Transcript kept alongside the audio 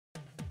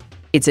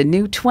It's a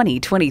new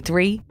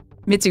 2023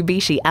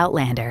 Mitsubishi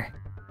Outlander.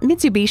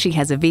 Mitsubishi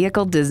has a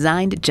vehicle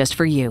designed just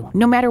for you,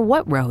 no matter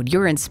what road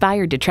you're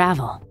inspired to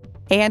travel.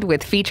 And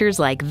with features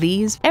like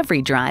these,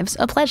 every drive's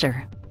a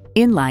pleasure.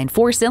 Inline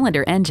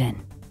 4-cylinder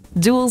engine,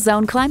 dual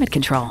zone climate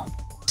control,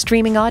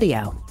 streaming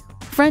audio,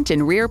 front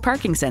and rear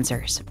parking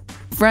sensors,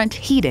 front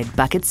heated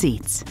bucket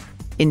seats,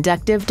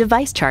 inductive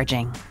device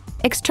charging,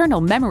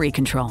 external memory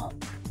control,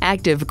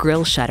 active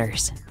grille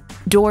shutters,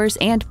 doors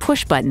and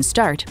push-button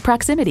start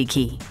proximity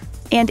key,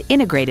 and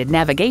integrated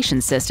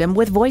navigation system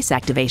with voice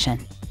activation.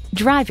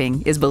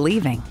 Driving is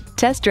believing.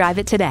 Test drive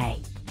it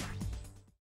today.